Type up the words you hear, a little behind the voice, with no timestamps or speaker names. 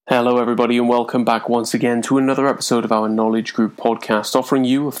Hello everybody and welcome back once again to another episode of our Knowledge Group podcast, offering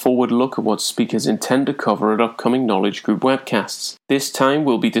you a forward look at what speakers intend to cover at upcoming Knowledge Group webcasts. This time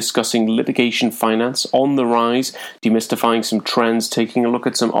we'll be discussing litigation finance on the rise, demystifying some trends, taking a look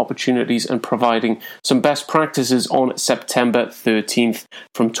at some opportunities and providing some best practices on September 13th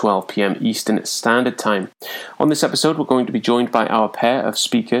from 12 p.m. Eastern Standard Time. On this episode we're going to be joined by our pair of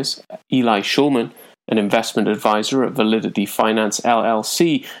speakers, Eli Schulman, an investment advisor at Validity Finance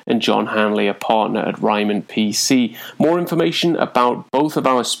LLC, and John Hanley, a partner at Ryman PC. More information about both of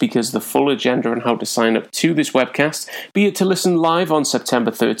our speakers, the full agenda, and how to sign up to this webcast, be it to listen live on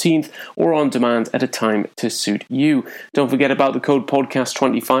September 13th or on demand at a time to suit you. Don't forget about the code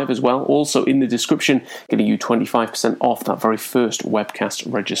podcast25 as well, also in the description, getting you 25% off that very first webcast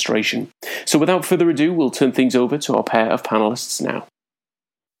registration. So without further ado, we'll turn things over to our pair of panelists now.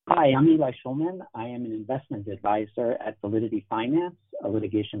 Hi, I'm Eli Schulman. I am an investment advisor at Validity Finance, a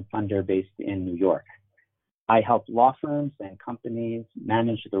litigation funder based in New York. I help law firms and companies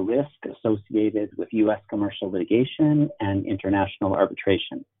manage the risk associated with U.S. commercial litigation and international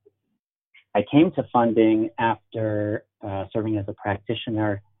arbitration. I came to funding after serving as a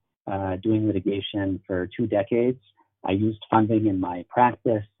practitioner doing litigation for 2 decades. I used funding in my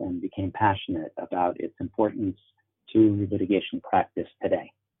practice and became passionate about its importance to litigation practice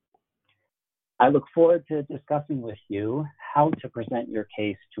today. I look forward to discussing with you how to present your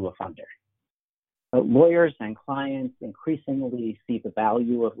case to a funder. Lawyers and clients increasingly see the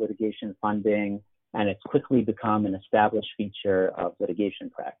value of litigation funding, and it's quickly become an established feature of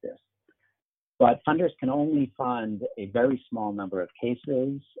litigation practice. But funders can only fund a very small number of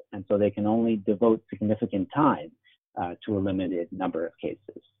cases, and so they can only devote significant time to a limited number of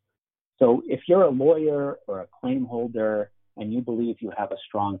cases. So if you're a lawyer or a claim holder and you believe you have a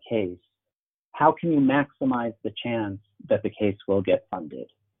strong case, how can you maximize the chance that the case will get funded?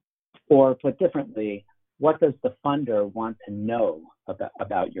 Or put differently, what does the funder want to know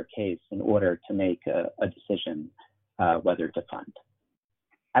about your case in order to make a decision whether to fund?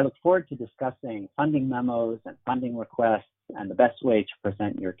 I look forward to discussing funding memos and funding requests and the best way to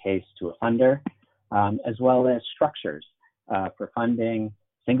present your case to a funder, as well as structures for funding,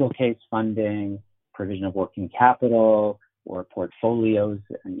 single case funding, provision of working capital, or portfolios,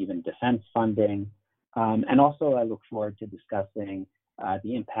 and even defense funding. And also I look forward to discussing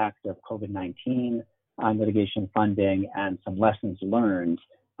the impact of COVID-19 on litigation funding and some lessons learned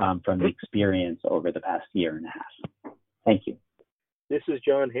from the experience over the past year and a half. Thank you. This is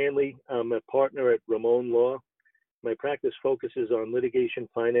John Hanley. I'm a partner at Ramon Law. My practice focuses on litigation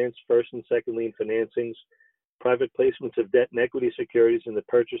finance, first and second lien financings, private placements of debt and equity securities, and the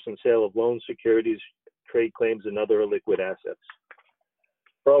purchase and sale of loan securities, trade claims, and other illiquid assets.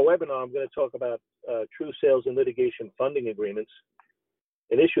 For our webinar, I'm going to talk about true sales and litigation funding agreements.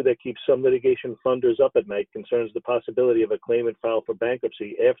 An issue that keeps some litigation funders up at night concerns the possibility of a claimant filed for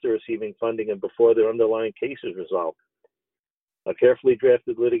bankruptcy after receiving funding and before their underlying case is resolved. A carefully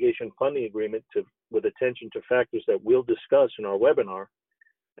drafted litigation funding agreement with attention to factors that we'll discuss in our webinar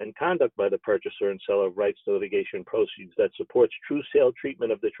and conduct by the purchaser and seller of rights to litigation proceeds that supports true sale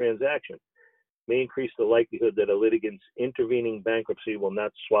treatment of the transaction may increase the likelihood that a litigant's intervening bankruptcy will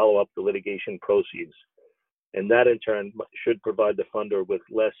not swallow up the litigation proceeds, and that in turn should provide the funder with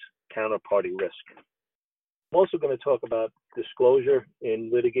less counterparty risk. I'm also going to talk about disclosure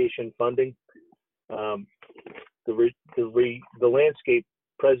in litigation funding. The landscape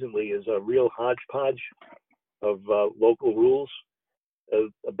presently is a real hodgepodge of local rules.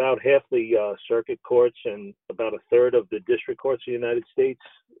 About half the circuit courts and about a third of the district courts of the United States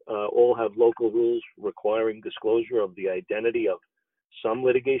all have local rules requiring disclosure of the identity of some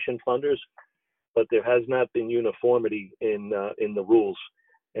litigation funders, but there has not been uniformity in the rules,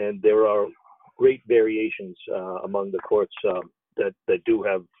 and there are great variations among the courts that do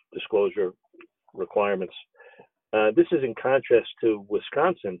have disclosure requirements. This is in contrast to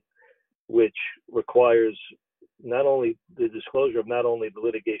Wisconsin, which requires not only the disclosure of not only the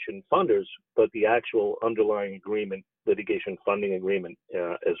litigation funders, but the actual underlying agreement, litigation funding agreement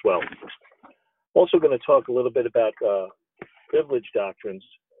as well. Also going to talk a little bit about privilege doctrines.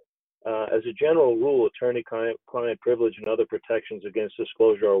 As a general rule, attorney-client privilege and other protections against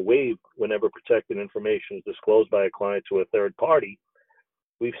disclosure are waived whenever protected information is disclosed by a client to a third party.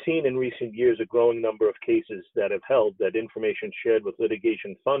 We've seen in recent years a growing number of cases that have held that information shared with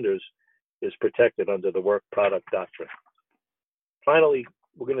litigation funders is protected under the work product doctrine. Finally,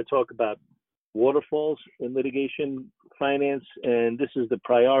 we're going to talk about waterfalls in litigation finance, and this is the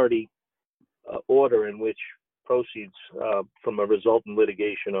priority order in which proceeds from a resultant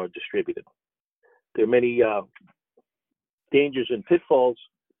litigation are distributed. There are many dangers and pitfalls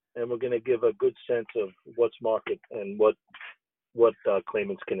and we're going to give a good sense of what's market and what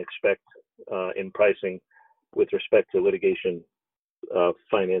claimants can expect in pricing with respect to litigation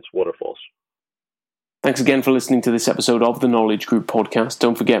finance waterfalls. Thanks again for listening to this episode of the Knowledge Group podcast.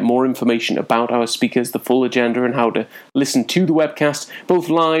 Don't forget more information about our speakers, the full agenda, and how to listen to the webcast, both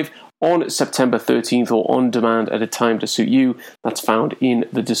live on September 13th or on demand at a time to suit you. That's found in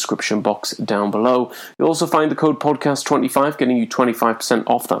the description box down below. You'll also find the code podcast25 getting you 25%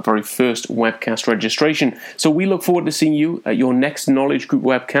 off that very first webcast registration. So we look forward to seeing you at your next Knowledge Group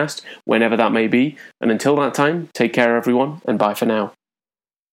webcast, whenever that may be. And until that time, take care everyone, and bye for now.